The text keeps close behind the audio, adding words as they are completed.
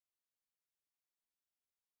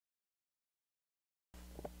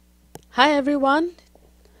Hi everyone,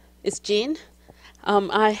 it's Jean.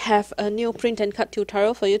 I have a new print and cut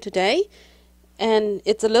tutorial for you today, and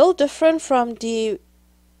it's a little different from the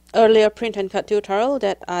earlier print and cut tutorial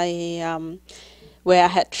that where I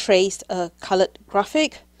had traced a colored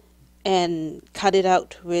graphic and cut it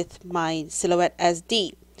out with my Silhouette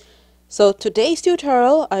SD. So today's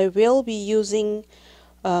tutorial I will be using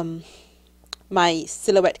my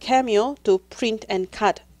Silhouette Cameo to print and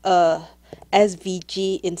cut a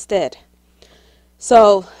SVG instead.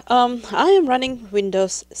 So I am running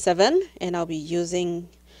Windows 7 and I'll be using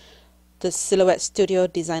the Silhouette Studio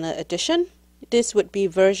Designer Edition. This would be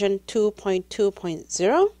version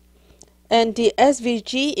 2.2.0, and the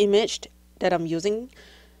SVG image that I'm using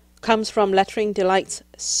comes from Lettering Delight's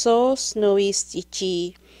So Snowy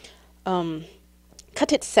Stitchy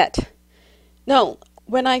Cut It set. Now,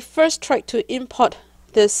 when I first tried to import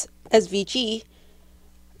this SVG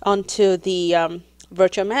onto the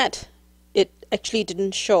virtual mat, it actually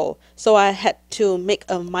didn't show, so I had to make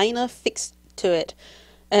a minor fix to it,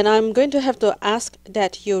 and I'm going to have to ask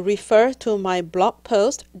that you refer to my blog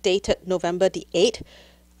post dated November the 8th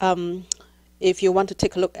if you want to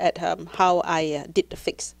take a look at how I did the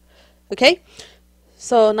fix. Okay,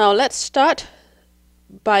 so now let's start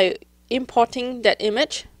by importing that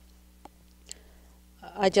image.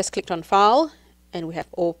 I just clicked on File and we have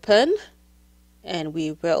Open, and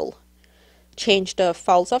we will change the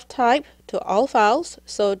files of type to all files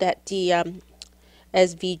so that the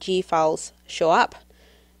SVG files show up.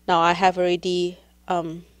 Now I have already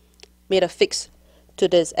made a fix to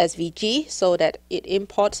this SVG so that it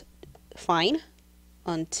imports fine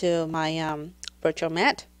onto my virtual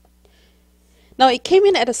mat. Now it came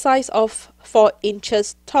in at a size of 4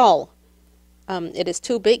 inches tall. It is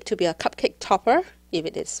too big to be a cupcake topper if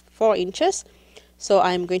it is 4 inches, so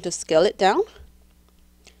I'm going to scale it down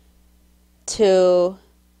to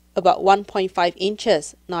about 1.5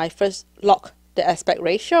 inches. Now I first lock the aspect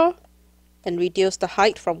ratio and reduce the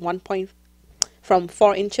height from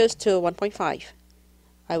 4 inches to 1.5.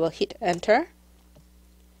 I will hit enter,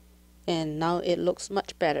 and now it looks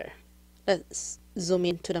much better. Let's zoom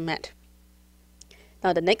into the mat.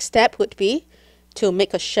 Now the next step would be to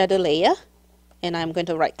make a shadow layer, and I'm going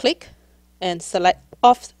to right click and select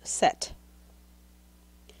offset.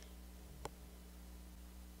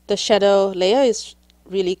 The shadow layer is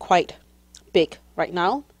really quite big right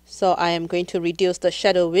now, so I am going to reduce the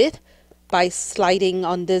shadow width by sliding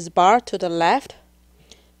on this bar to the left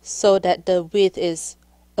so that the width is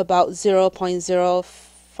about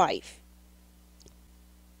 0.05.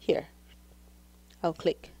 Here, I'll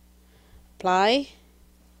click apply,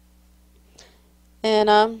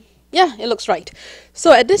 and yeah, it looks right.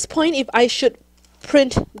 So at this point, if I should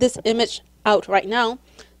print this image out right now,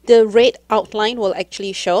 the red outline will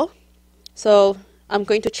actually show. So I'm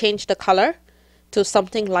going to change the color to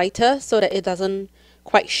something lighter so that it doesn't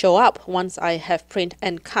quite show up once I have print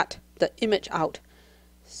and cut the image out.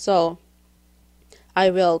 So I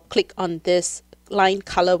will click on this line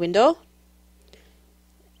color window,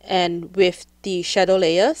 and with the shadow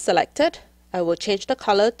layer selected, I will change the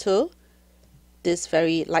color to this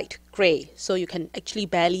very light gray so you can actually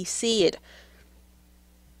barely see it.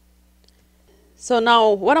 So now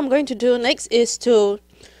what I'm going to do next is to,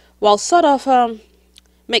 well, sort of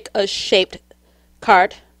make a shaped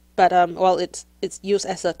card, but well, it's used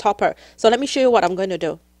as a topper. So let me show you what I'm going to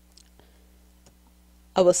do.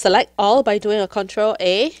 I will select all by doing a Ctrl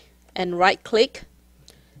A and right click,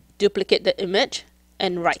 duplicate the image,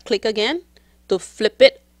 and right click again to flip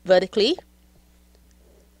it vertically.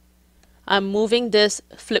 I'm moving this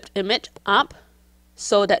flipped image up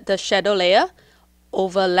so that the shadow layer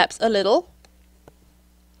overlaps a little.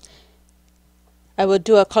 I will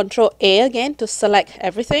do a Ctrl A again to select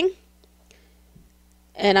everything,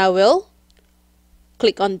 and I will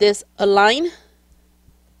click on this Align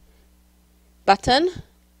button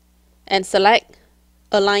and select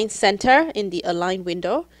Align Center in the Align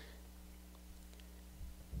window.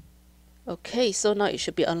 Okay, so now it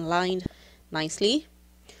should be aligned nicely.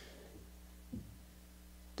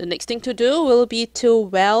 The next thing to do will be to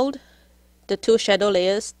weld the two shadow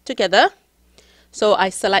layers together. So I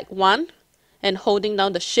select one, and holding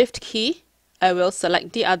down the Shift key, I will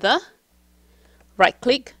select the other, right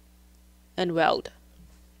click, and weld.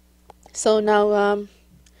 So now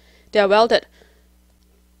they are welded.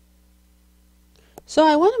 So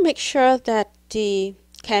I want to make sure that the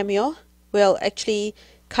Cameo will actually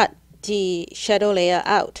cut the shadow layer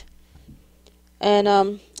out. And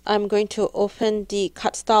I'm going to open the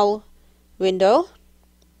cut style window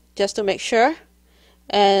just to make sure,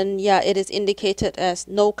 and yeah, it is indicated as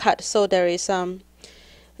no cut, so there is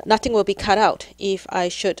nothing will be cut out if I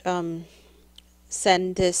should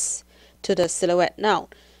send this to the silhouette now.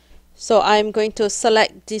 So I'm going to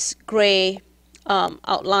select this gray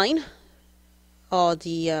outline or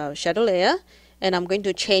the shadow layer, and I'm going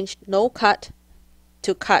to change no cut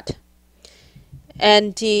to cut.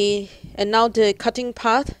 And now the cutting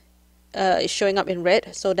path is showing up in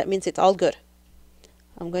red, so that means it's all good.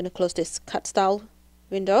 I'm going to close this cut style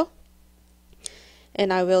window,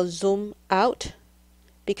 and I will zoom out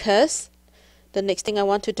because the next thing I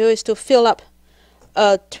want to do is to fill up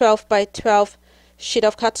a 12 by 12 sheet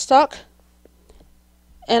of cardstock.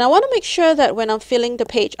 And I want to make sure that when I'm filling the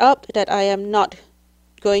page up that I am not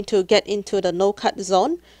going to get into the no cut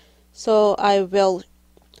zone. So I will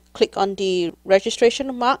click on the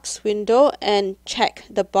registration marks window and check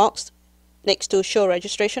the box next to show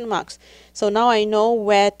registration marks. So now I know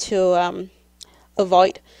where to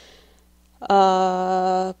avoid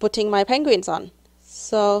putting my penguins on.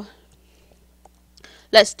 So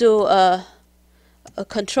let's do a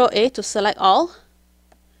Control A to select all,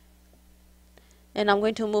 and I'm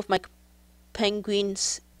going to move my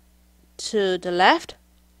penguins to the left.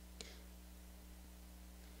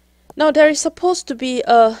 Now there is supposed to be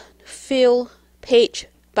a fill page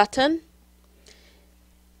button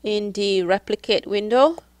in the replicate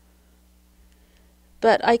window,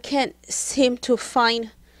 but I can't seem to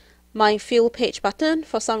find my fill page button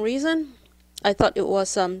for some reason. I thought it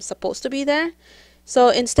was supposed to be there. So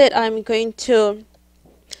instead I'm going to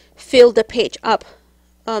fill the page up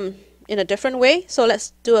in a different way. So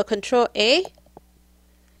let's do a Control A,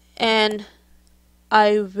 and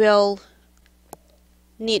I will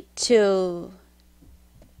need to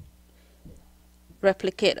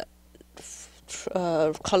replicate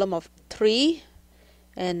a column of 3,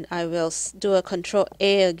 and I will do a Control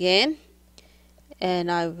A again,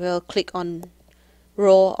 and I will click on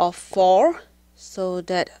row of 4 so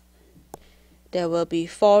that there will be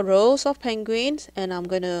 4 rows of penguins, and I'm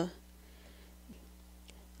going to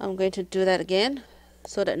do that again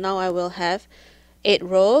so that now I will have 8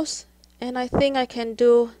 rows, and I think I can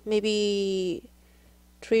do maybe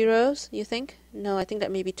 3 rows. You think? No, I think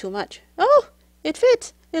that may be too much. Oh, it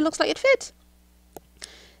fits. It looks like it fits.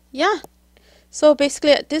 Yeah. So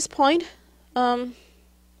basically at this point I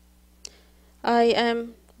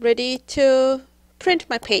am ready to print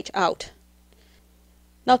my page out.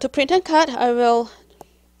 Now to print and cut, I will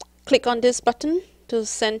click on this button to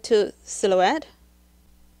send to Silhouette.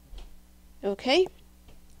 Okay,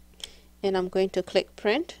 and I'm going to click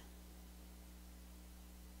print.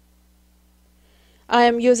 I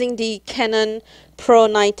am using the Canon Pro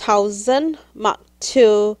 9000 Mark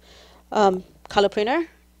II color printer.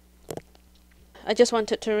 I just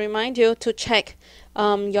wanted to remind you to check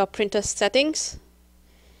your printer settings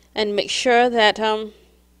and make sure that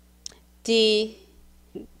the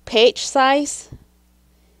page size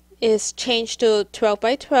is changed to 12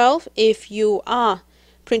 by 12 if you are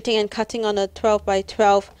printing and cutting on a 12 by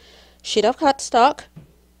 12 sheet of cardstock.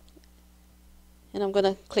 And I'm going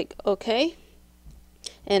to click OK,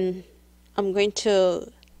 and I'm going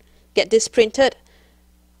to get this printed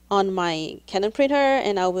on my Canon printer,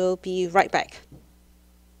 and I will be right back.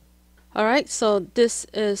 Alright, so this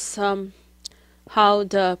is how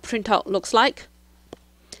the printout looks like.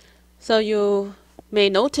 So you may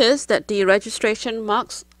notice that the registration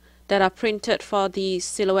marks that are printed for the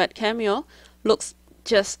Silhouette Cameo looks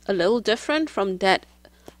just a little different from that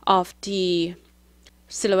of the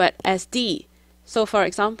Silhouette SD. So for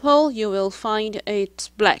example, you will find a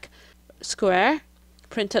black square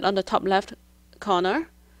printed on the top left corner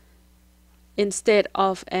instead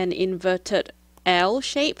of an inverted L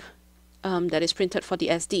shape that is printed for the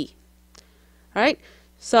SD. Alright,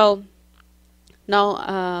 so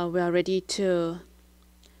now we are ready to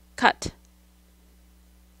cut.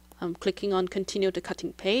 I'm clicking on continue the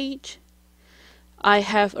cutting page. I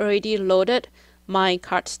have already loaded my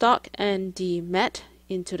cardstock and the mat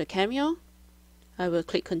into the Cameo. I will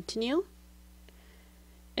click continue,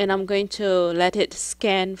 and I'm going to let it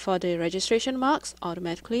scan for the registration marks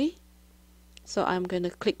automatically. So I'm going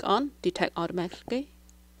to click on detect automatically.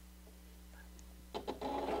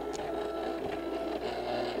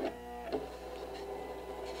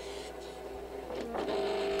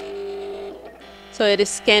 So it is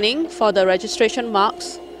scanning for the registration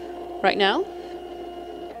marks right now.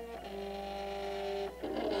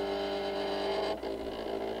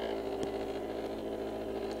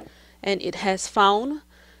 And it has found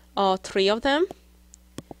all 3 of them.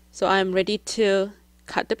 So I'm ready to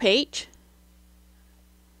cut the page.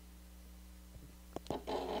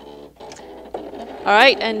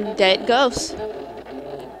 Alright, and there it goes.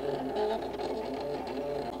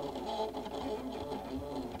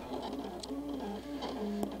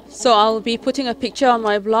 So I'll be putting a picture on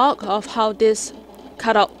my blog of how this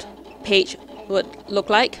cutout page would look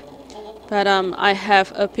like. But I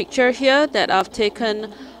have a picture here that I've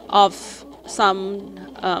taken of some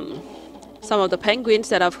of the penguins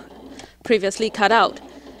that I've previously cut out.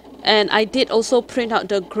 And I did also print out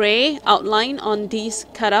the gray outline on these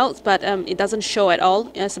cutouts, but it doesn't show at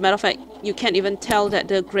all. As a matter of fact, you can't even tell that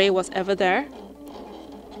the gray was ever there.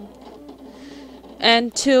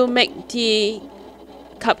 And to make the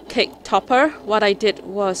cupcake topper, what I did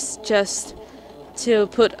was just to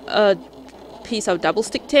put a piece of double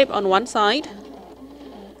stick tape on one side,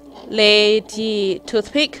 lay the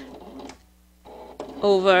toothpick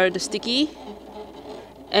over the sticky,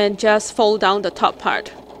 and just fold down the top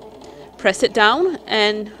part. Press it down,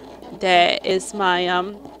 and there is my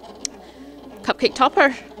cupcake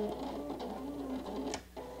topper.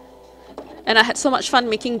 And I had so much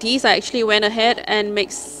fun making these, I actually went ahead and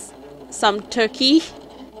mixed some turkey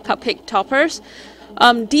cupcake toppers.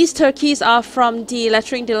 These turkeys are from the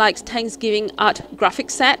Lettering Delights Thanksgiving Art graphic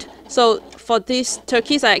set. So for these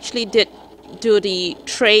turkeys, I actually did do the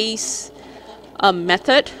trace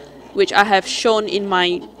method, which I have shown in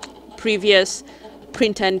my previous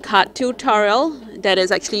print and cut tutorial. That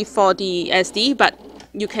is actually for the SD, but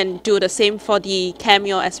you can do the same for the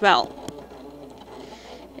Cameo as well.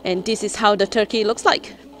 And this is how the turkey looks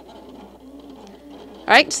like.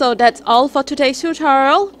 Alright, so that's all for today's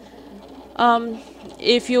tutorial.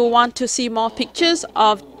 If you want to see more pictures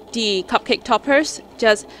of the cupcake toppers,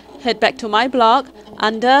 just head back to my blog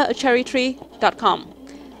under acherrytree.com.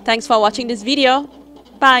 Thanks for watching this video.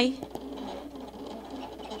 Bye!